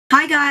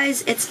Hi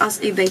guys, it's us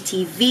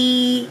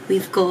UBE.TV.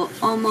 We've got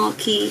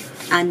Marky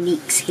and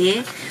Neeks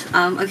here.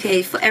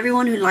 Okay, for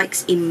everyone who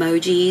likes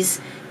emojis,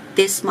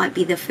 this might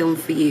be the film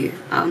for you.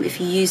 If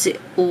you use it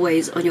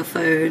always on your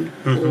phone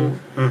or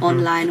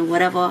online or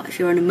whatever, if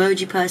you're an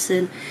emoji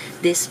person,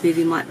 this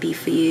movie might be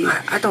for you.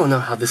 I don't know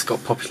how this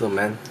got popular,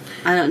 man.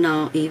 I don't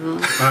know either.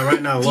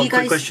 Right now, quick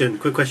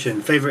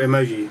question. Favorite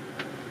emoji?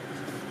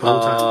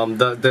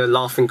 The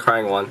laughing,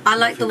 crying one. I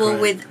like the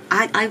one with,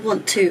 I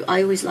want two.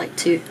 I always like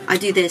two. I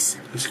do this.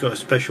 It's got a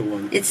special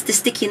one. It's the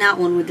sticking out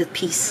one with the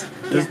piece.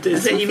 Is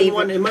there even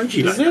one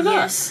emoji like that?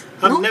 Yes.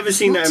 I've never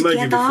seen that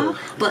emoji together,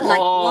 before. but like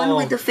one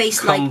with the face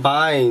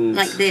combined.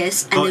 like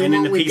this, and then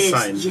one the with peace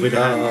this. sign, Yeah, with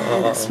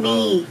that's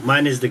me.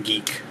 Mine is the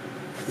geek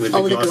with the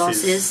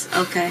glasses.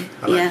 Okay,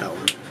 I like that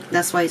one.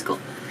 That's why he's got.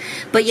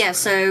 But yeah,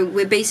 so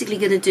we're basically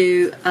going to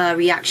do a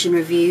reaction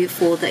review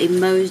for the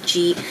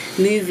Emoji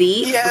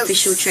Movie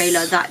official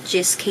trailer that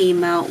just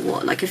came out,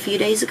 like a few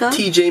days ago?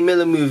 TJ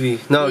Miller movie.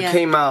 No, it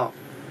came out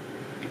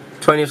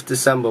 20th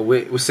December.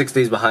 We're 6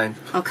 days behind.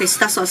 Okay, so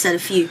that's what I said, a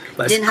few.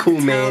 But didn't have to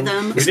tell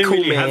them. It's didn't cool,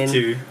 really man. have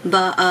to.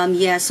 But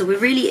yeah, so we're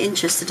really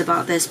interested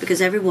about this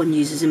because everyone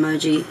uses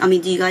emoji. I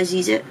mean, do you guys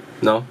use it?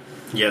 No.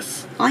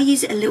 Yes. I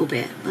use it a little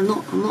bit. I'm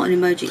not an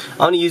emoji.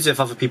 I only use it if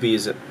other people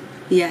use it.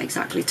 Yeah,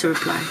 exactly, to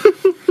reply.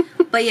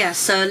 But yeah,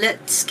 so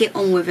let's get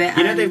on with it.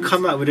 You know they've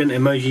come out with an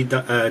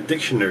emoji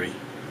dictionary.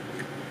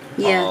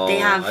 Yeah, they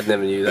have. I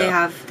never knew that.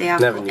 They have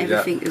Never got knew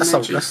everything. that.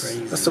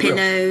 Emojis, That's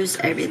pillows,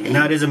 everything.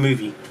 Now there's a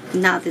movie.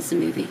 Now there's a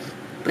movie.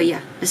 But yeah,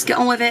 let's get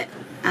on with it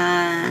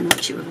and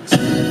watch it with us.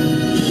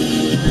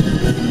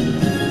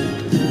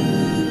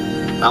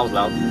 That was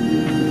loud.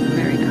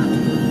 Very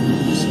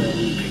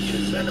loud.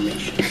 Pictures,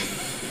 animation.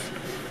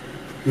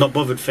 Not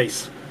bothered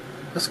face.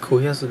 That's cool.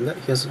 He has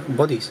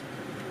bodies.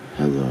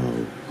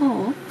 Hello.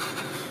 Oh.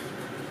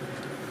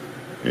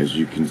 As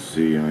you can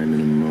see, I'm an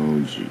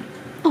emoji.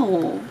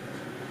 Oh.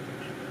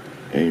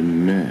 A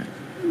meh,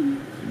 to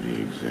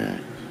be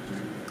exact.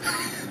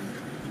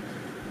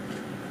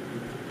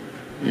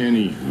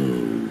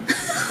 Anywho,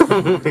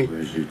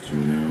 pleasure to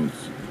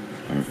announce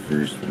our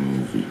first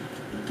movie.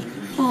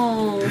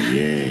 Oh.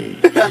 Yay.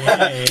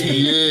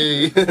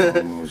 Yay.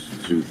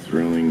 Almost too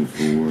thrilling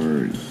for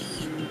words.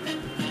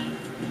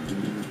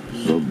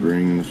 So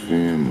bring the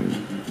family.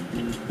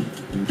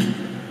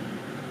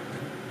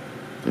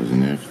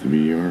 Doesn't have to be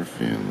your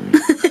family.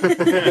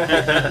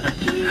 The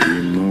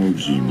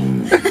Emoji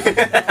Movie.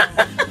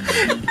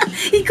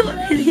 He got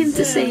him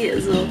to say it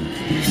as well.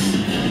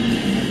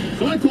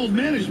 So I told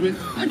management,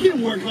 I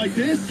can't work like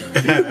this.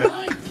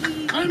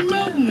 I'm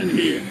melting in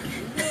here.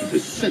 This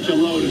is such a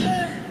load of...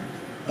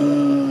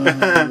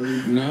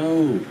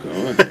 No, go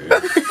ahead.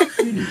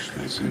 Finish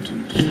that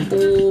sentence.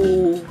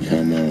 Oh.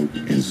 Come out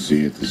and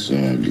see it this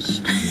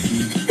August.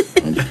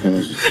 I'm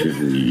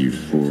positively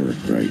euphoric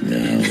right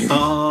now.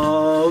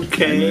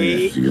 Okay. I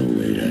might have to go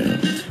lay down.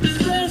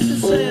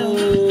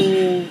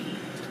 Oh.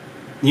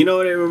 You know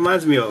what it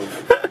reminds me of?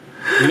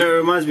 You know what it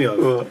reminds me of?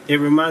 What? It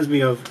reminds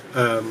me of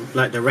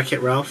like the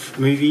Wreck-It Ralph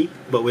movie,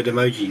 but with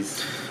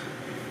emojis.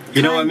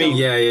 You know what I mean?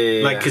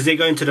 Yeah. Like, because they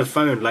go into the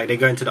phone, like they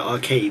go into the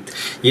arcade,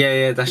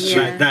 Yeah, that's true.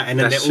 like that, and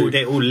then That's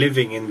they're all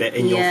living in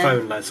your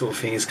phone, like sort of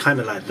thing. It's kind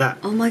of like that.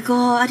 Oh my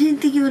god, I didn't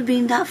think it would have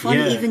been that funny,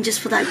 Yeah. even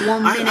just for like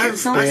 1 minute I or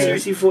something.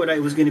 seriously thought that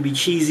it was going to be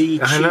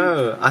cheesy. I cheap.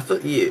 know. I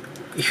thought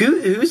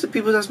who's the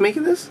people that's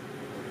making this?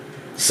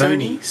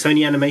 Sony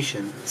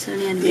Animation.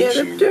 Sony Yeah,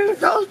 Animation.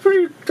 that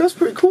was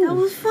pretty cool. That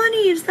was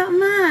funny. It's that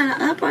man.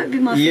 That might be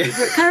my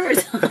favorite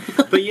character.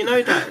 But you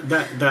know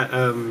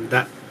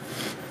that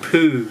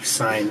poo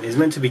sign is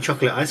meant to be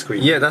chocolate ice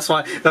cream. Yeah, that's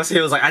why he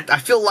was like, I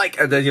feel like,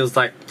 and then he was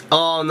like,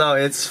 oh no,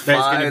 it's That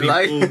fine. it's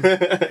gonna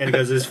be and he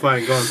goes, it's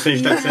fine. Go on,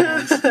 finish that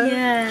sentence.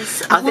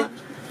 Yes. I think.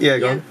 Yeah,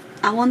 go on.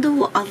 I wonder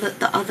what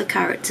the other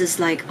characters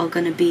like are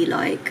gonna be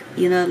like.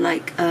 You know,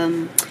 like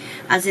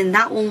as in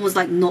that one was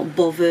like not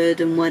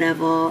bothered and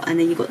whatever, and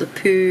then you got the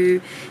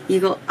poo. You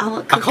got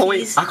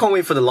cookies. I can't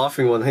wait for the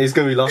laughing one. He's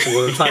gonna be laughing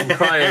all the time,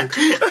 crying.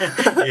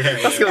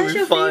 That's gonna That's be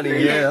your funny.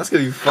 favorite, Yeah, that's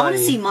gonna be I funny. want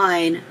to see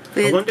mine.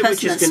 I wonder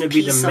which is going to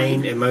be the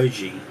main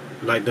emoji,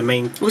 like the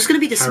main. Well, it's going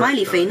to be the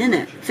smiley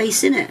character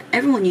face, innit?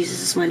 Everyone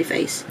uses a smiley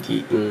face.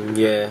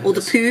 Yeah. Or the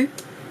poo.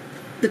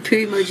 The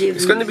poo emoji.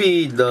 It's gonna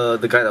be the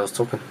guy that was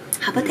talking.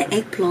 How about the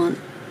eggplant?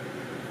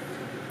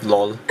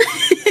 Lol.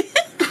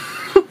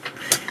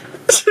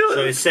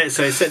 So it's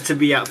set to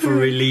be out for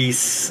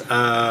release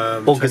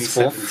August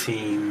 4th.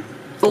 2017.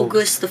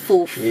 August the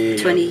 4th, Yeah.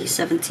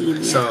 2017.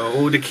 Yeah. So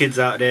all the kids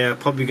out there are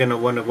probably going to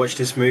want to watch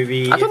this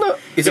movie. I don't know.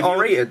 Is it If you-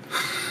 R-rated?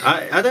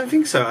 I don't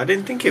think so. I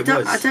didn't think it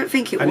was. I don't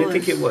think it I was. didn't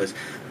think it was.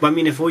 But I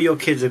mean, if all your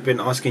kids have been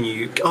asking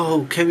you,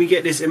 oh, can we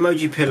get this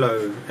emoji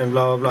pillow and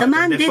blah blah blah, The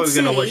man then they're did probably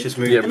going to say. watch this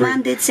movie. Yeah, The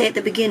man did say at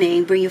the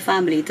beginning, "Bring your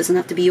family. It doesn't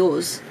have to be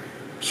yours."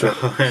 Sure.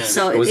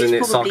 So Wasn't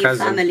it's it probably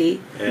sarcasm?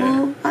 family. Yeah.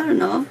 Well, I don't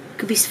know.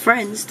 Could be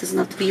friends. Doesn't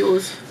have to be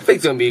yours. I think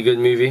it's gonna be a good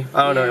movie.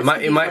 I don't know. it's It gonna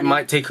be funny.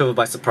 might take over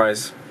by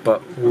surprise,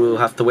 but we'll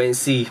have to wait and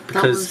see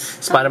because was-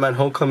 Spider-Man: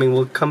 Homecoming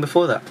will come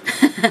before that.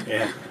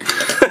 Yeah.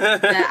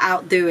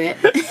 Outdo it.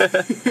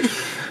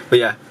 But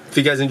yeah, If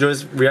you guys enjoy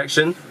this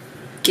reaction,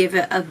 give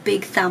it a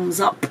big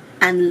thumbs up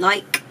and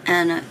like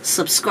and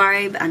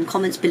subscribe and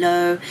comments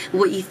below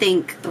what you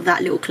think of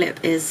that little clip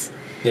is.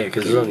 Yeah,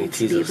 because it's only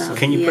teaser. So.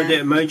 Can you put the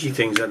emoji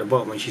things at the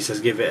bottom when she says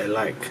give it a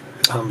like,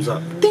 thumbs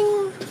up?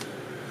 Ding!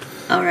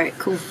 Alright,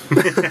 cool.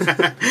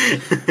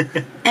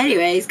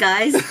 Anyways,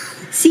 guys,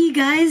 see you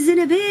guys in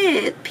a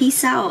bit.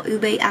 Peace out.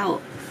 Ube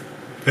out.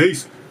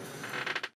 Peace.